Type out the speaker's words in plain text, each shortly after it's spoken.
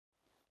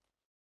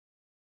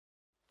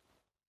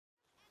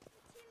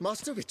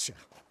Master Witcher,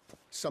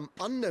 some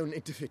unknown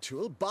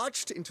individual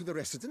barged into the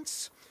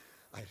residence.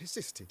 I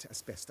resisted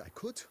as best I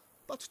could,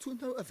 but to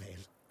no avail.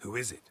 Who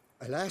is it?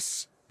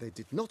 Alas, they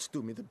did not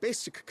do me the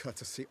basic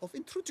courtesy of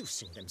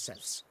introducing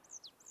themselves.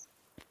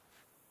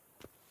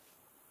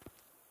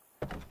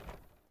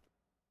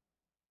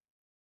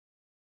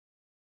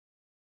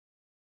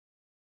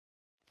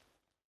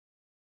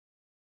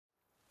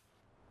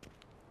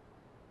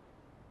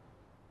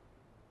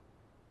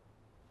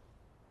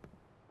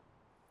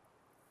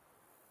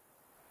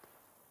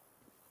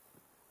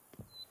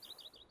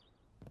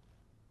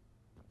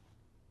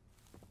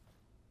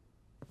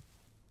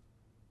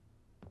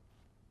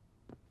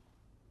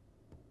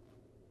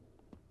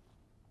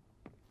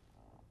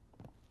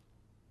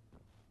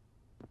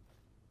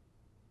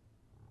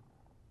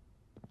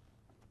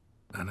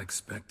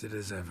 Unexpected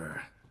as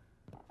ever.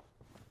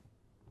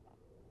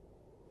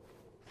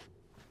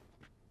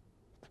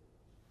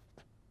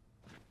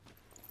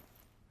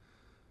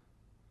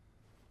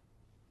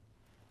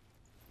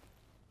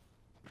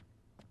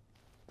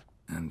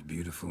 And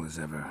beautiful as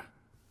ever.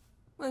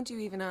 Won't you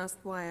even ask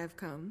why I've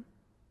come?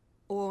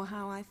 Or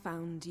how I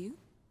found you?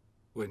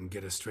 Wouldn't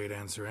get a straight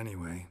answer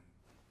anyway.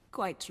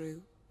 Quite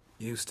true.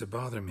 Used to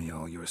bother me,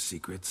 all your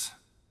secrets.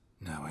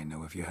 Now I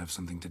know if you have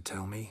something to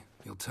tell me,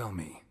 you'll tell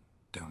me.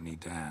 Don't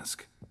need to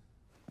ask.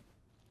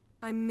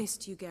 I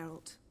missed you,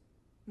 Geralt.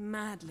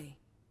 Madly.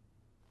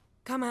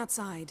 Come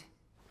outside.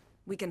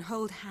 We can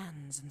hold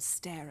hands and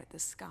stare at the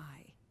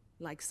sky,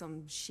 like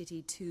some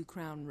shitty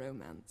two-crown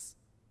romance.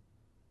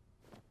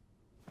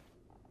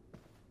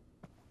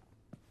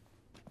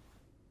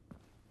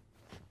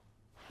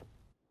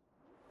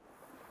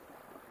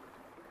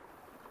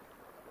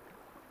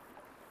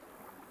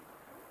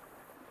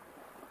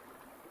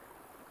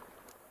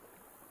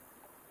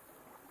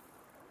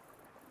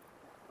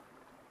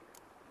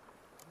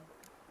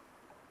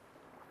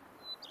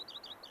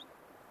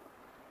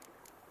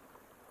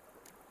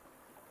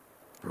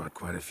 Brought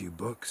quite a few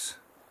books.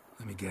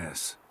 Let me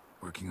guess.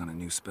 Working on a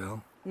new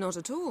spell? Not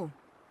at all.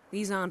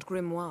 These aren't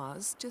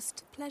grimoires,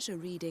 just pleasure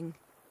reading.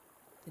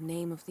 The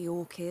Name of the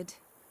Orchid.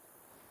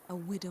 A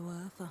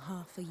widower for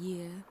half a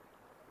year.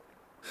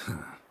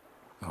 Huh.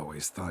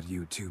 Always thought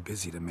you too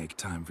busy to make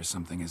time for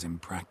something as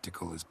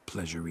impractical as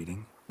pleasure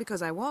reading.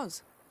 Because I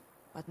was.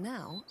 But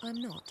now,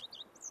 I'm not.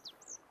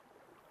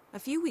 A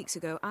few weeks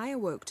ago, I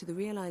awoke to the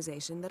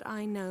realization that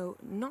I know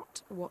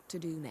not what to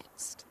do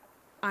next.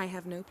 I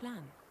have no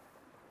plan.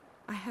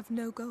 I have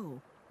no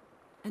goal.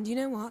 And you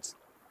know what?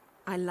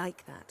 I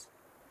like that.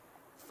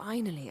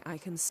 Finally, I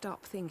can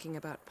stop thinking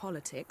about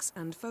politics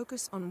and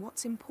focus on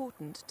what's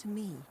important to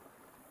me.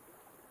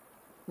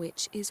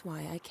 Which is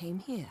why I came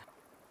here.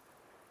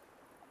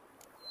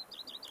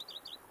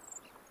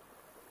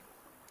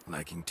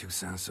 Liking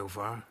Toussaint so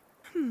far?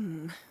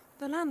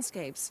 The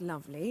landscape's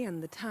lovely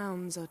and the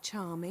towns are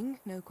charming,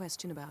 no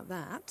question about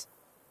that.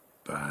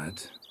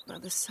 But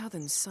But the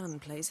southern sun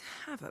plays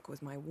havoc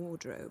with my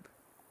wardrobe.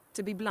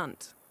 To be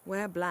blunt,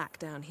 wear black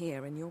down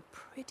here and you're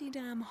pretty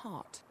damn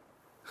hot.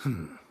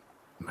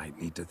 might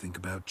need to think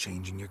about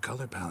changing your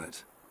color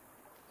palette.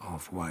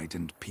 Off-white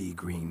and pea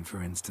green,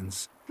 for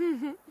instance.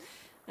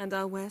 And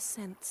I'll wear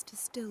scents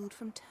distilled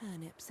from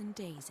turnips and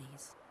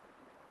daisies.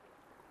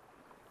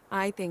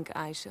 I think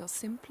I shall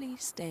simply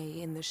stay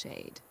in the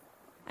shade.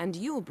 And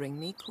you'll bring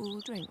me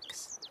cool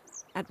drinks.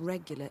 At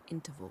regular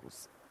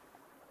intervals.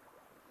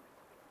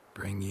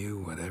 Bring you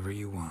whatever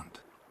you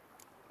want.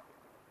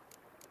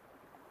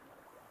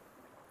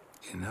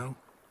 You know,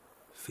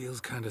 feels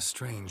kinda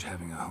strange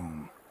having a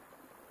home.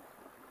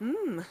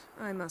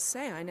 I must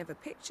say I never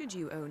pictured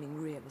you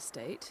owning real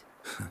estate.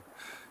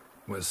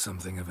 Was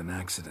something of an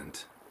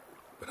accident,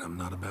 but I'm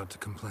not about to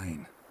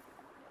complain.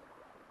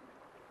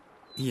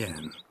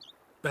 Yen,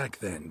 back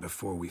then,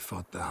 before we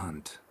fought the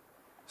hunt,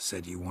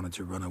 said you wanted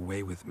to run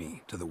away with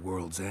me to the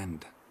world's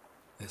end.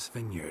 This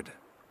vineyard.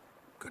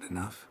 Good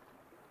enough?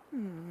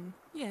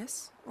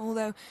 Yes,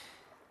 although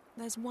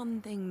there's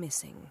one thing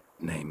missing.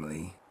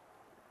 Namely?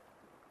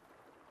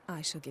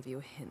 I shall give you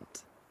a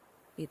hint.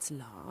 It's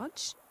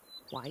large,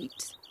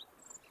 white,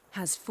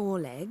 has 4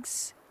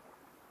 legs,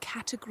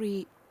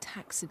 category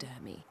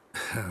taxidermy.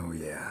 Oh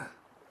yeah,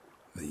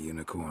 the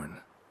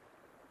unicorn.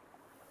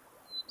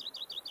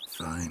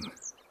 Fine.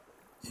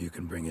 You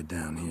can bring it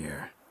down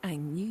here. I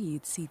knew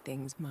you'd see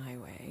things my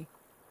way.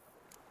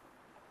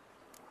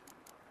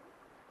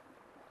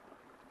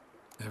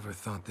 Ever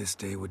thought this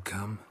day would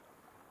come?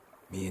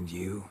 Me and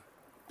you,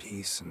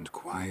 peace and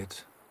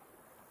quiet.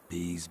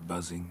 Bees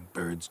buzzing,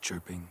 birds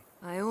chirping.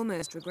 I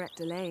almost regret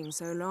delaying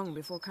so long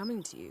before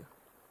coming to you.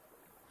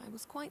 I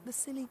was quite the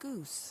silly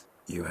goose.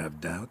 You have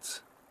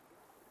doubts?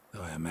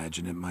 Though I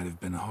imagine it might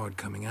have been hard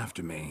coming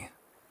after me.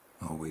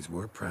 Always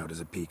were proud as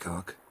a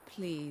peacock.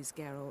 Please,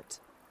 Geralt.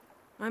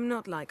 I'm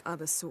not like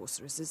other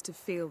sorceresses to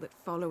feel that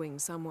following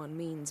someone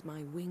means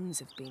my wings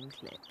have been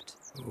clipped.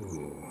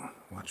 Ooh,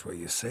 watch what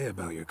you say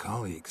about your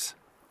colleagues.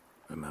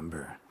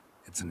 Remember,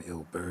 it's an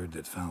ill bird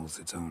that fouls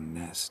its own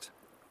nest.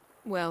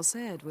 Well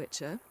said,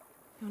 Witcher.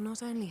 You're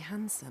not only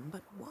handsome,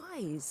 but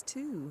wise,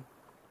 too.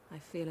 I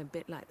feel a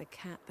bit like the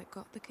cat that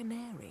got the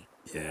canary.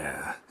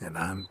 Yeah, and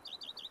I'm...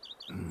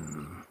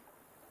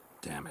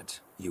 Damn it,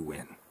 you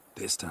win.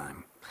 This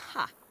time.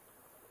 Ha!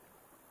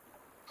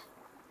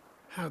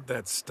 How'd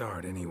that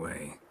start,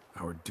 anyway?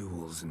 Our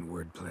duels and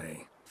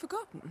wordplay.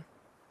 Forgotten?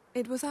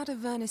 It was at a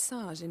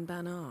vernissage in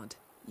Barnard.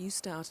 You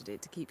started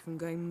it to keep from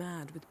going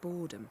mad with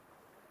boredom.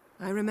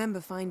 I remember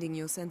finding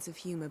your sense of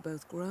humor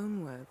both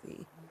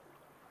groan-worthy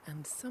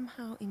and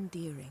somehow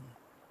endearing.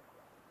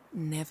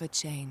 Never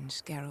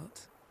change,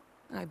 Geralt.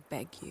 I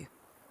beg you.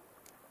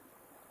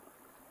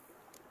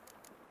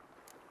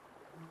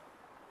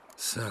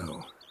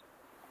 So,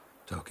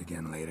 talk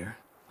again later?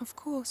 Of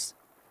course.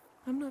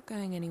 I'm not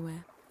going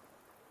anywhere.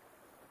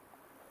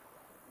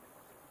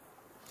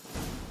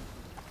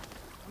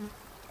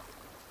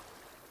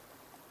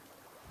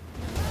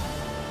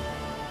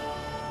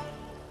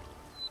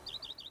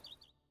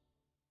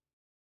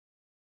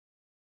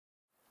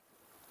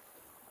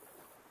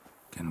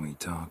 Can we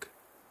talk?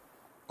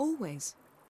 Always.